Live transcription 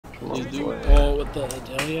Please do pull with the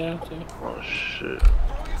Adelia after. Oh shit.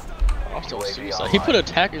 Also suicide. He put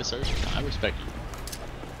attack in search. I respect you.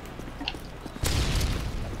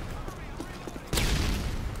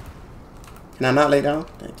 Can I not lay down?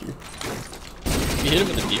 Thank you. You hit him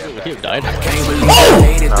with the deep, would he have died?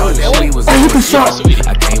 Oh, you can shot!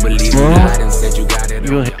 I can't believe you lied and said you got it.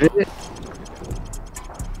 You hit it?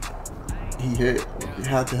 He hit. He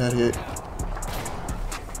had to have hit.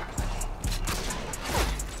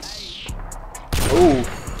 Oh.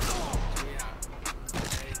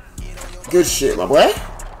 Good shit, my boy.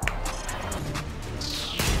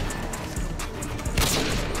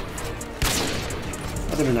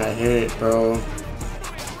 Other than that hit, bro.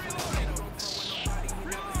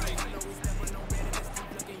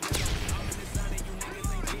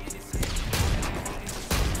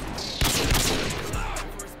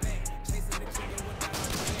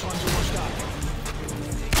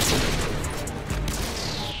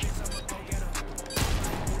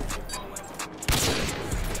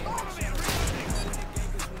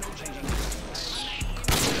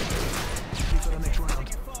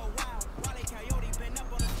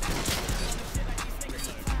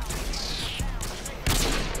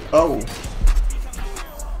 Oh.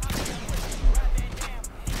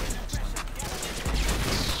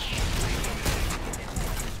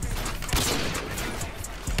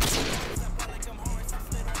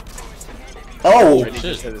 Oh! Really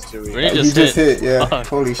just hit. He just hit, yeah.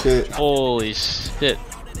 Holy shit. Holy shit.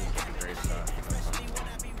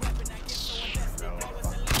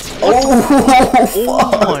 Oh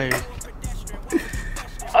my.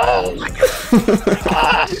 Oh my god.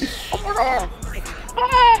 Oh my god.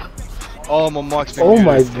 Oh, my mic's been Oh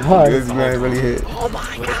my god. This man really hit. Oh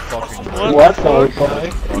my god. What the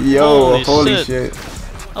fuck? Yo, holy shit.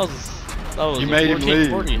 That was You made him 14, leave.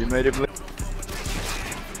 40. You made him leave.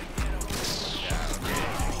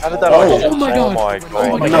 How did that Oh my god.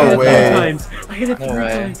 No I hit it way. 3 times. I hit it 3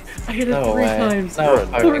 times. I hit it 3 times.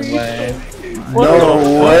 No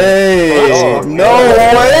way. No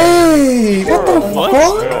way. What the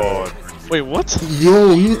fuck? Wait, what?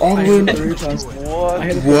 Yo, he's all in. What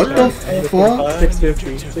the fuck?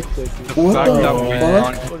 650. 650. What the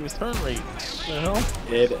fuck? What is turn rate? What the hell?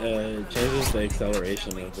 It changes the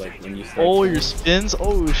acceleration of like when you start. Oh, your spins?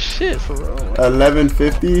 Oh shit, for real.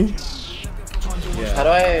 1150. Yeah. How do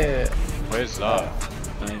I... Where's that?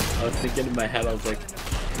 I was thinking in my head, I was like,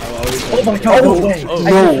 I'm always. Oh my god, no way!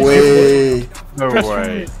 No way. No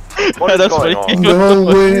way. What is going on? No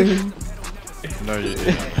way. No, you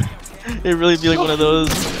didn't. It'd really be like one of those.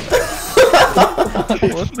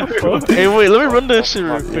 What the fuck? Hey, wait, let me run that shit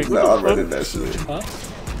real quick. No, I'm running that shit. Huh?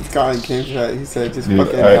 This guy in King Chat, he said, just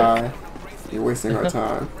fucking die. You're wasting our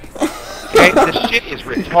time. Okay, this shit is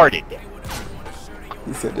retarded.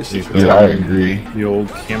 He said this shit. Yeah, I agree. The old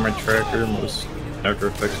camera tracker, most After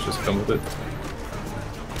Effects just come with it.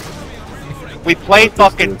 We play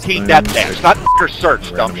fucking Team Deathmatch, not for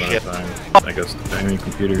search, dumb shit. I guess any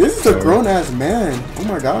computer. This is a grown ass man. Oh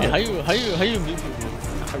my god. Yeah, how you mute people?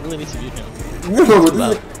 I really need to mute him.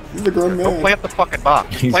 No, this is a grown man. Go plant the fucking bomb.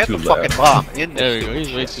 Just He's plant too the fucking bomb in There this. we go,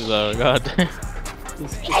 he's way too loud, god damn.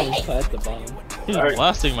 He's just at the bottom. He's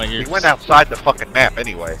blasting my ears. He went outside the fucking map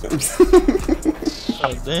anyway.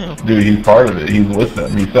 God damn. Dude, he's part of it. He's with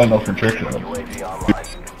them. He's signed up for Trickshots.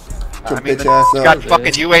 I mean, bitch ass he's got up,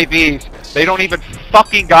 fucking UAVs. They don't even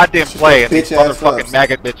fucking goddamn play, and these bitch ass motherfucking up.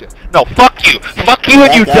 maggot bitches. No, fuck you. Fuck you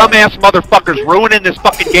and you dumbass motherfuckers ruining this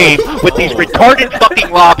fucking game with these retarded fucking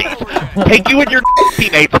lobbies. Take you and your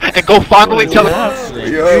teammates and go fondle each other.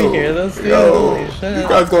 Yo, yo, you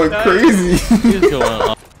guys going crazy. He's going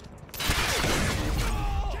on.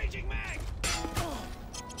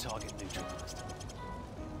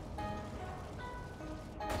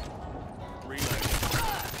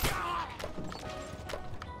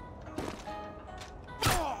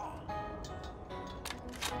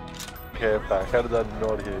 Okay, back. How did that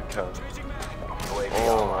not hit count?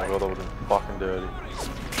 Oh my god, that would have been fucking dirty.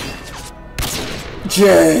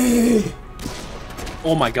 Jay!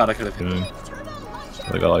 Oh my god, I could have hit him.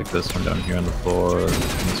 I got like this one down here on the floor, and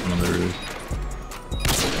this one on the roof.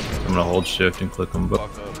 I'm gonna hold shift and click them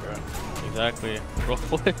both. Exactly. Bro,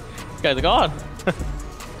 what? These guys are gone.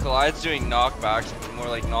 Collide's doing knockbacks, more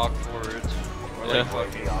like knock forwards. Or like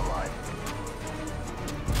fucking online.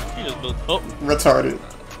 He just built. Oh. Retarded.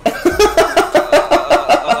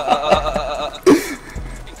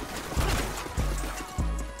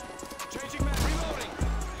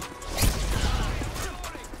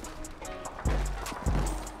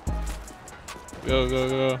 Go, go,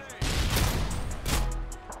 go.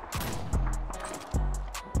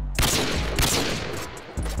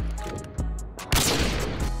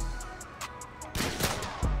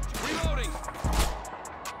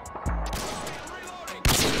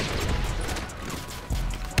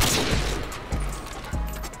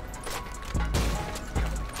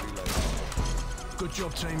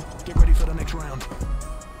 job, team. Get ready for the next round.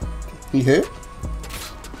 He hit?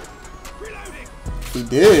 He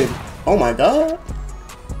did. Oh my god.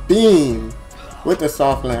 Beam. With the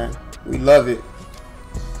soft land. We love it.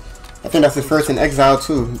 I think that's his first in Exile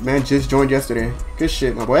too. Man just joined yesterday. Good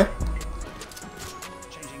shit, my boy. Good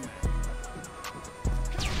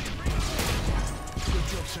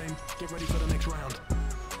job, team. Get ready for the next round.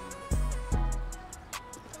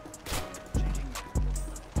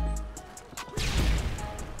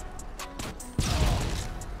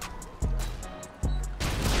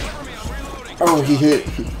 Oh, he hit.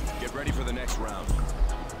 Get ready for the next round.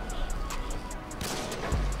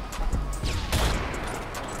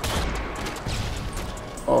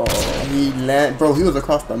 Oh, he land, bro. He was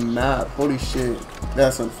across the map. Holy shit,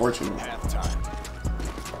 that's unfortunate.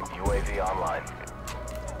 UAV online.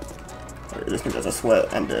 Alright, this thing does a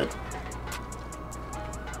sweat. I'm dead.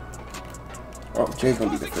 Oh, Jay's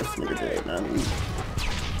gonna be the first nigga dead, man.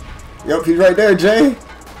 Yep, he's right there, Jay.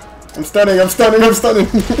 I'm stunning. I'm stunning. I'm stunning.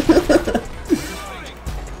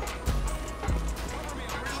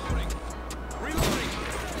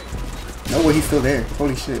 No way, he's still there.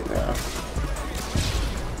 Holy shit. Yeah.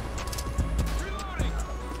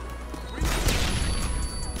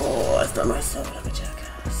 Oh, I stunned myself like a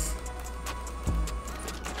jackass.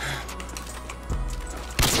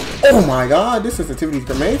 Oh my god, this sensitivity is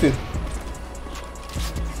amazing.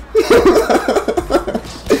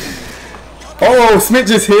 Oh, Smith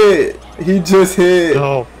just hit. He just hit.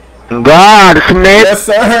 Oh. God, Smith. Yes,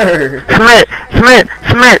 sir. Smith.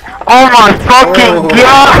 Oh my fucking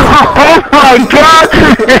god. Oh my god.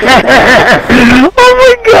 Oh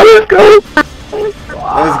my god,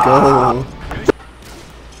 Let's go.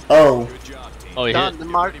 Oh. Oh, he hit.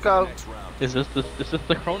 Marco. Is this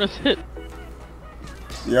the Cronus hit?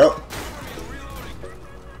 Yep.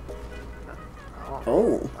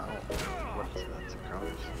 Oh.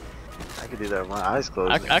 I could do that with my eyes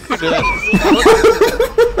closed. I could do that.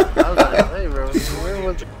 I was like, hey bro, where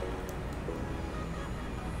was it?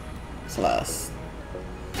 Slash.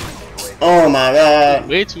 Oh my god.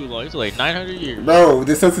 Way too long. It's like 900 years. Bro,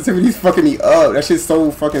 this sensitivity is fucking me up. That shit's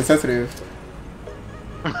so fucking sensitive.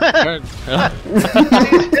 That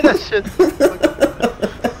shit's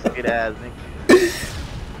fucking ass, nigga.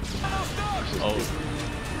 Oh.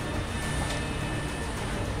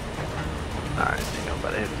 Alright, I think I'm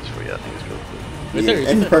about to hit this for you. I think it's real cool. Right there,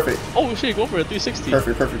 And perfect. Oh shit, go for it. 360.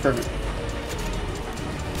 Perfect.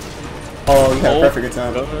 Oh, you had perfect at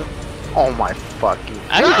time. Oh my fucking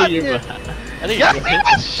god. I think you're behind. I think you're behind.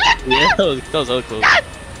 Yeah, that was so close.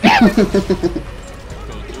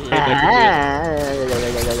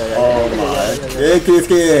 Oh my. Yeah,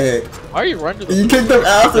 kid. Why are you running? You kicked him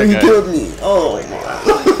after he killed me. Oh my.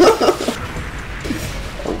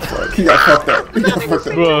 Oh fuck. He got fucked up.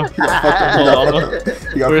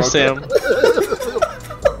 Where's Sam?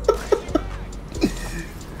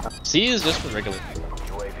 C is just for regular.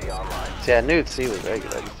 See, I knew C was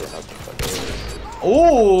regular. I just didn't know what the fuck it was.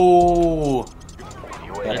 Oh!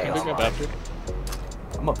 I can pick up after.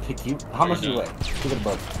 I'm gonna pick you. How much do you weigh? Look at the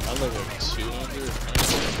book. I look like 200.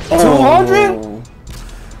 200?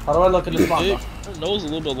 How do I look in this box? Her nose a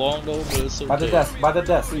little bit long though, but it's okay. By the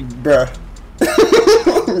desk. Bruh.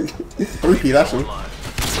 Repeat, actually.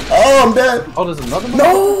 Oh, I'm dead. Oh, there's another one?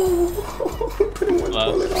 No! Put him one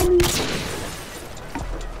bullet on me.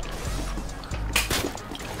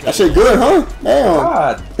 That shit good, huh? Damn.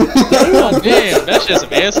 God. Damn, that shit's some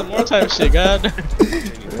ASMR type shit, god.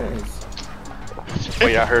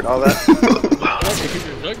 Wait, I heard all that?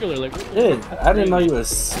 Regular, like, Dude, I didn't know you were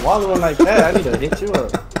swallowing like that. I need to hit you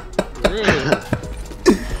up.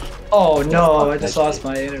 Oh no, I just lost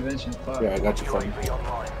my intervention. Fuck. Yeah, I got you, buddy.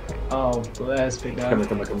 Oh, bless, big guy. Come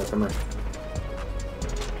here.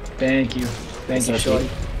 Thank you, shorty.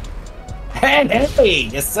 Hey,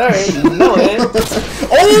 yes sir, you know it.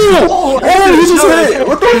 Oh, he just hit.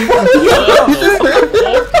 What the fuck?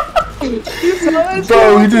 Bro,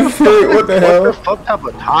 he just hit. What the hell? What the fuck type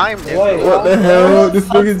of time, dude? What the hell? This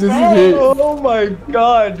nigga just hit. Oh my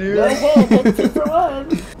god, dude.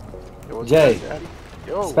 Jay,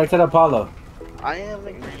 Yo, expected Apollo. I am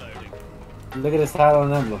nigga. Look at this title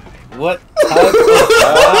and emblem. What?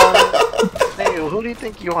 Nigga, who do you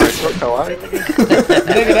think you are? Hawaii, nigga?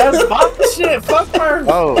 Nigga, that's my shit. Fuck her.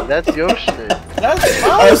 Oh, that's your shit. That's my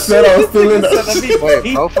I said I was feeling that.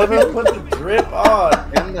 Wait, both of them? Put the drip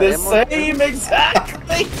on. The same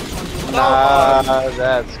exactly. Nah,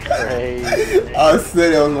 that's crazy. I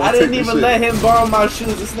said I was gonna I didn't take even the let shit. him borrow my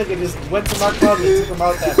shoes. This nigga just went to my closet and took them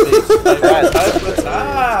out that bitch. Like, that's the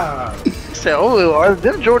time. Said, oh, are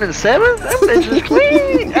them Jordan 7s? Them bitches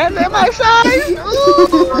clean. And them my size.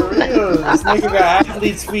 For real, this nigga got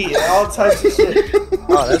athlete's feet and all types of shit.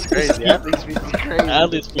 Oh, that's crazy. Athlete's feet is crazy.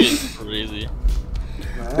 Athlete's feet is crazy.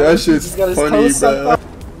 That shit's funny, bro.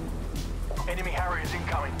 Enemy Harriers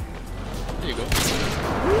incoming. There you go.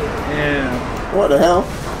 Yeah. What the hell?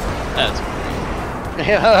 That's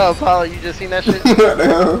Yeah, Apollo, you just seen that shit? What the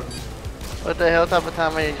hell? What the hell type of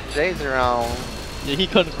time is Jay's around? yeah, he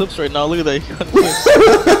cutting clips right now. Look at that. He cutting clips.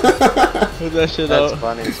 Look that shit That's out.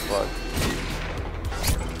 funny as fuck.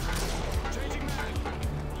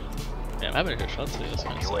 Damn, I haven't hit shots today. That's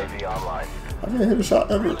kind of UAV online. I haven't hit a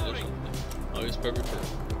shot ever. Oh, he's perfect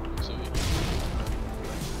for so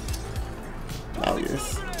Oh,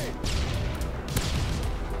 yes.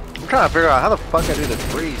 I'm trying to figure out how the fuck I do the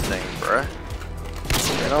freeze thing, bruh.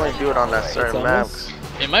 I can only do it on that certain map.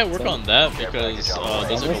 it might work on that because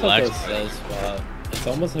there's like a lag. It's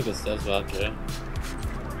almost like a stealth spot, Jay.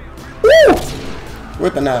 Woo!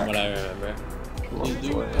 With the knock. From what I remember. You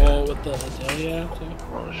do with the Italia after?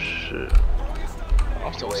 Oh shit.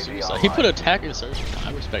 Also suicide. He put attack in search.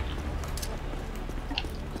 I respect you.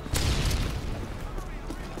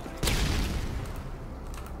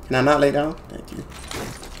 Can I not lay down? Thank you.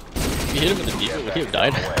 You hit him with the default, would he have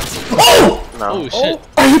died? Oh! No. Oh shit.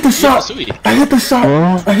 I hit the shot! I hit the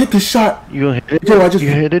shot! I hit the shot! You hit it? Yo, I just... You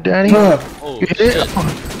hit it, Danny? Bruh. Oh, You hit it?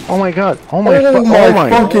 Oh my god. Oh my, Oh my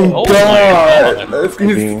fucking Oh god! my Let's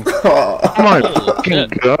Oh my fucking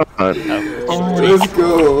god. Let's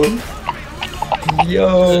go!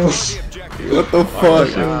 Yo. What the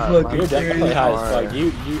fuck? You're definitely high as fuck.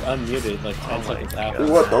 You unmuted like 10 seconds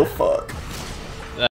after. What the fuck?